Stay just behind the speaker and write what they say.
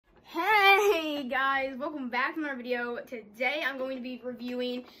guys, welcome back to another video. Today I'm going to be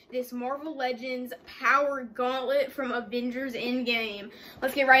reviewing this Marvel Legends Power Gauntlet from Avengers Endgame.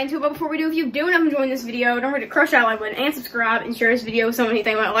 Let's get right into it, but before we do, if you do end up enjoying this video, don't forget to crush that like button and subscribe and share this video with someone you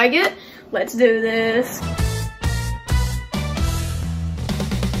think might like it. Let's do this.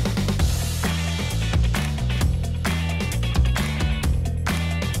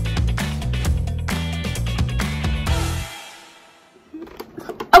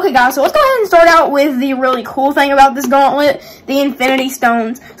 Okay guys, so let's go ahead and start out with the really cool thing about this gauntlet, the Infinity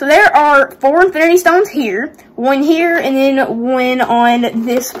Stones. So there are 4 Infinity Stones here, 1 here, and then 1 on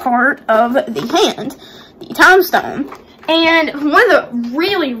this part of the hand, the Time Stone. And one of the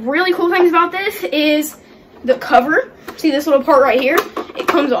really cool things about this is the cover. See this little part right here? It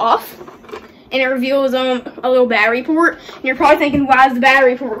comes off, and it reveals a little battery port. And you're probably thinking, why is the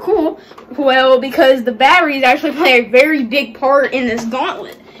battery port cool? Well, because the batteries actually play a very big part in this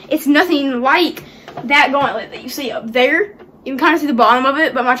gauntlet. It's nothing like that gauntlet that you see up there. You can kind of see the bottom of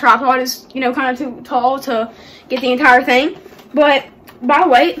it, but my tripod is, you know, kind of too tall to get the entire thing. But, by the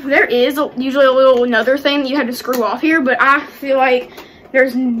way, there is usually a little another thing that you have to screw off here, but I feel like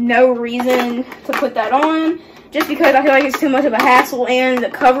there's no reason to put that on, just because I feel like it's too much of a hassle, and the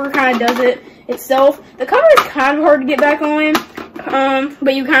cover kind of does it itself. The cover is kind of hard to get back on,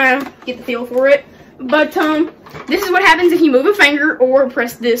 but you kind of get the feel for it. But, this is what happens if you move a finger or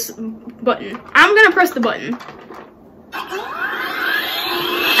press this button. I'm gonna press the button.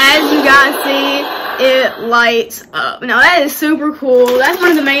 As you guys see, it lights up. Now, that is super cool. That's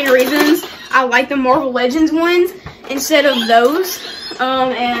one of the main reasons I like the Marvel Legends ones instead of those,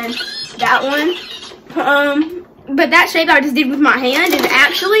 and that one. But that shape I just did with my hand is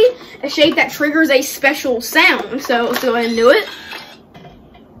actually a shape that triggers a special sound. So, let's go ahead and do it.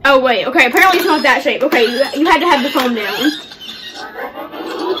 Oh, wait. Okay, apparently it's not that shape. Okay, you had to have the phone down.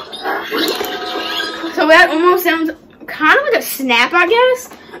 So that almost sounds kind of like a snap, I guess.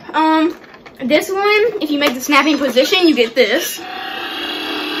 This one, if you make the snapping position, you get this.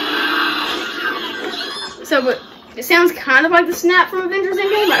 So, it sounds kind of like the snap from Avengers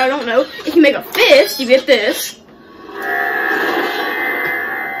Endgame, but I don't know. If you make a fist, you get this.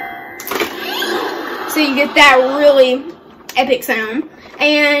 So you get that really epic sound.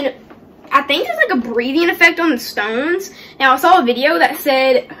 And I think there's like a breathing effect on the stones. Now, I saw a video that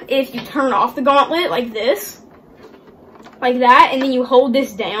said if you turn off the gauntlet like this, like that, and then you hold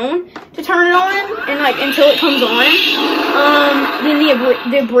this down to turn it on, and like until it comes on, then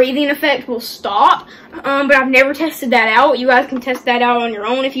the breathing effect will stop. But I've never tested that out. You guys can test that out on your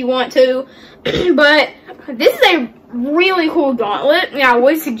own if you want to. But this is a really cool gauntlet. Yeah, I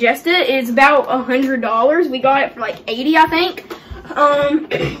would suggest it. It's about $100. We got it for like 80, I think.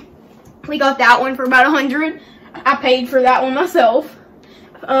 We got that one for about 100. I paid for that one myself.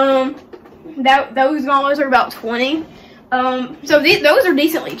 Those gauntlets are about 20. So those are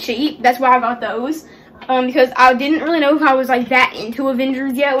decently cheap. That's why I got those. Because I didn't really know if I was like that into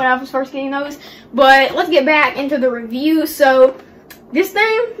Avengers yet when I was first getting those. But let's get back into the review. So this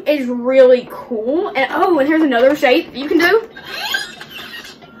thing is really cool. And oh, and here's another shape you can do.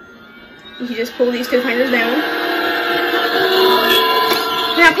 You can just pull these 2 fingers down.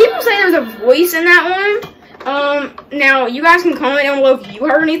 Now, people say there's a voice in that one. Now, you guys can comment down below if you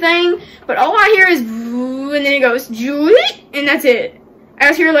heard anything. But all I hear is, and then it goes, and that's it. I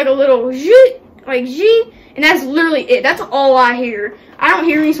just hear like a little, like G, and that's literally it. That's all I hear. I don't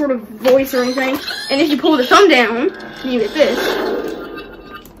hear any sort of voice or anything. And if you pull the thumb down, you get this.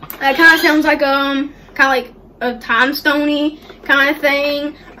 That kind of sounds like, kind of like a time stony kind of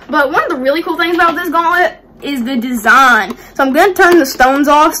thing. But one of the really cool things about this gauntlet is the design. So I'm going to turn the stones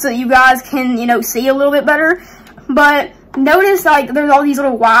off so you guys can, you know, see a little bit better. But notice, like, there's all these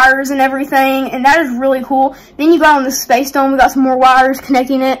little wires and everything, and that is really cool. Then you got on the Space Stone, we got some more wires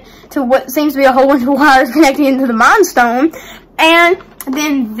connecting it to what seems to be a whole bunch of wires connecting into the Mind Stone. And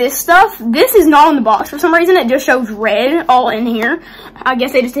then this stuff, this is not on the box. For some reason, it just shows red all in here. I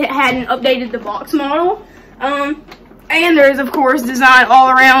guess they just hadn't updated the box model. And there's, of course, design all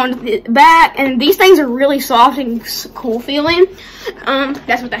around the back. And these things are really soft and cool feeling.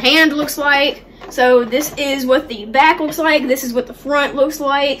 That's what the hand looks like. So this is what the back looks like. This is what the front looks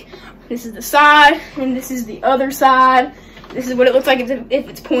like. This is the side. And this is the other side. This is what it looks like if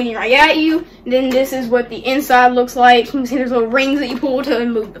it's pointing right at you. Then this is what the inside looks like. You can see there's little rings that you pull to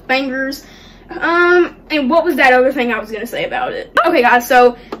move the fingers. And what was that other thing I was going to say about it? Okay, guys,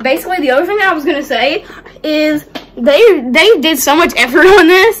 so basically the other thing I was going to say is they did so much effort on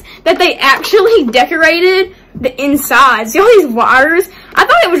this that they actually decorated the inside. See all these wires? I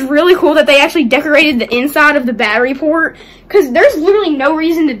thought it was really cool that they actually decorated the inside of the battery port, because there's literally no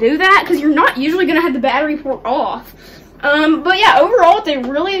reason to do that, because you're not usually going to have the battery port off. But yeah, overall, it's a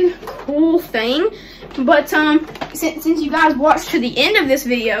really cool thing. But since you guys watched to the end of this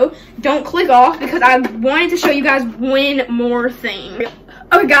video, don't click off, because I wanted to show you guys one more thing.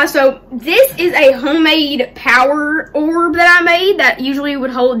 Okay guys, so this is a homemade power orb that I made that usually would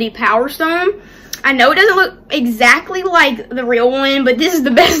hold the power stone. I know it doesn't look exactly like the real one, but this is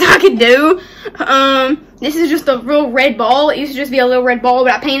the best I could do. This is just a real red ball. It used to just be a little red ball,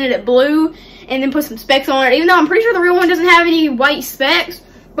 but I painted it blue and then put some specs on it, even though I'm pretty sure the real one doesn't have any white specs,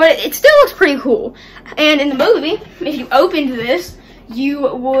 but it still looks pretty cool. And in the movie, if you opened this, you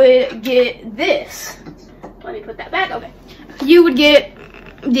would get this. Let me put that back. Okay. You would get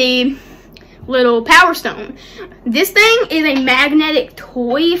the little power stone. This thing is a magnetic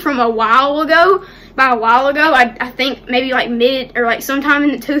toy from a while ago. By a while ago, I think maybe like mid or like sometime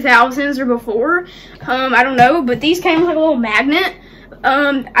in the 2000s or before. I don't know, but these came with like a little magnet.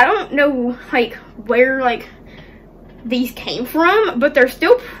 I don't know like where like these came from, but they're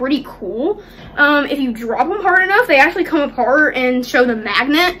still pretty cool. If you drop them hard enough, they actually come apart and show the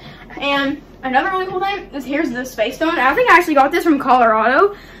magnet. And another really cool thing is here's the space stone. I think I actually got this from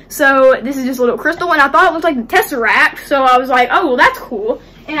Colorado. So this is just a little crystal, and I thought it looked like the Tesseract. So I was like, oh, well, that's cool.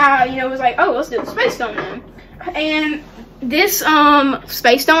 And I, was like, oh, let's do the space stone then. And this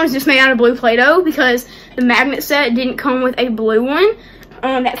space stone is just made out of blue Play-Doh, because the magnet set didn't come with a blue one.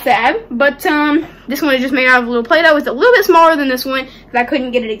 That's sad. But this one is just made out of little Play-Doh. It's a little bit smaller than this one, because I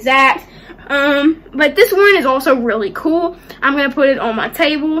couldn't get it exact. But this one is also really cool. I'm going to put it on my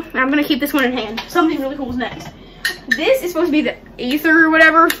table. I'm going to keep this one in hand. Something really cool is next. This is supposed to be the ether or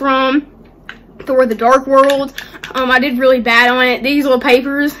whatever from Thor: The Dark World. I did really bad on it. These little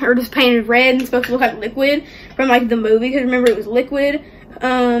papers are just painted red and supposed to look like liquid from like the movie, because remember it was liquid.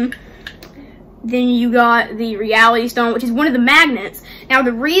 Then you got the reality stone, which is one of the magnets. Now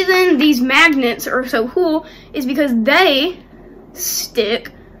the reason these magnets are so cool is because they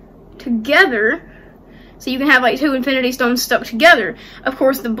stick together, so you can have like two infinity stones stuck together. Of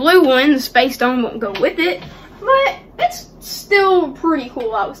course, the blue one, the space stone, won't go with it, but it's still pretty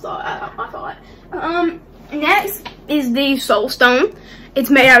cool. I thought. Next is the soul stone. It's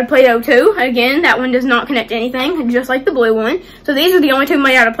made out of Play-Doh too. Again, that one does not connect to anything, just like the blue one. So these are the only two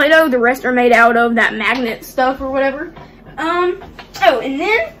made out of Play-Doh. The rest are made out of that magnet stuff or whatever. Oh, and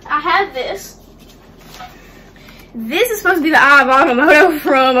then I have this. This is supposed to be the Eye of Agamotto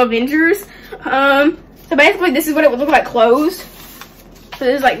from Avengers. So basically this is what it would look like closed. So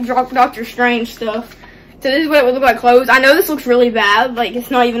this is like Doctor Strange stuff. So this is what it would look like closed. I know this looks really bad. Like,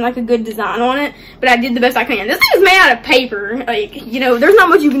 it's not even like a good design on it. But I did the best I can. This thing is made out of paper. Like, there's not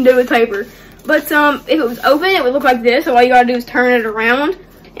much you can do with paper. But if it was open, it would look like this. So all you gotta do is turn it around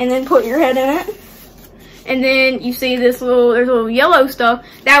and then put your head in it. And then you see there's a little yellow stuff.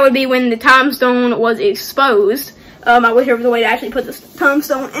 That would be when the time stone was exposed. I wish there was a way to actually put this time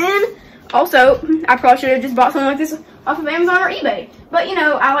stone in. Also, I probably should have just bought something like this off of Amazon or eBay. But,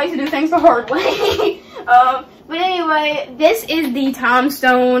 I like to do things the hard way. But anyway, this is the time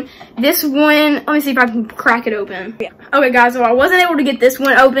stone. This one, let me see if I can crack it open. Yeah. Okay, guys, so I wasn't able to get this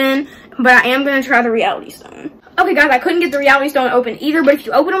one open, but I am going to try the reality stone. Okay, guys, I couldn't get the reality stone open either, but if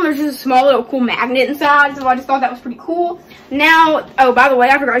you open them, there's just a small little cool magnet inside, so I just thought that was pretty cool. Now, oh, by the way,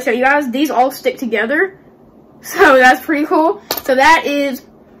 I forgot to show you guys, these all stick together. So that's pretty cool. So that is,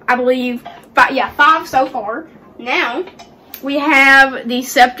 I believe, five so far. Now, we have the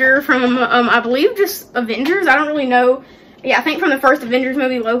scepter from, I believe, just Avengers. I don't really know. Yeah, I think from the first Avengers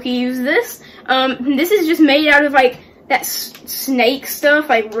movie, Loki used this. This is just made out of, like, that snake stuff,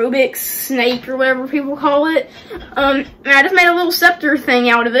 like Rubik's snake or whatever people call it. And I just made a little scepter thing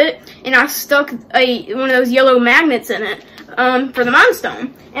out of it, and I stuck one of those yellow magnets in it for the Mind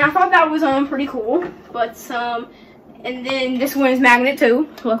Stone. And I thought that was pretty cool. But and then this one is magnet too,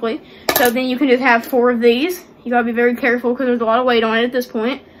 luckily. So then you can just have 4 of these. You gotta be very careful because there's a lot of weight on it at this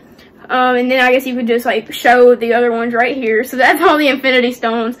point. And then I guess you could just like show the other ones right here. So that's all the infinity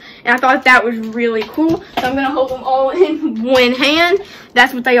stones. And I thought that was really cool. So I'm gonna hold them all in one hand.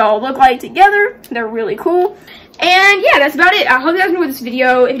 That's what they all look like together. They're really cool. And yeah, that's about it. I hope you guys enjoyed this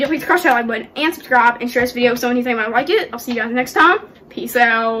video. If you did, please crush that like button and subscribe and share this video with someone you think might like it. I'll see you guys next time. Peace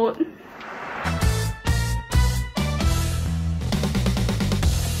out.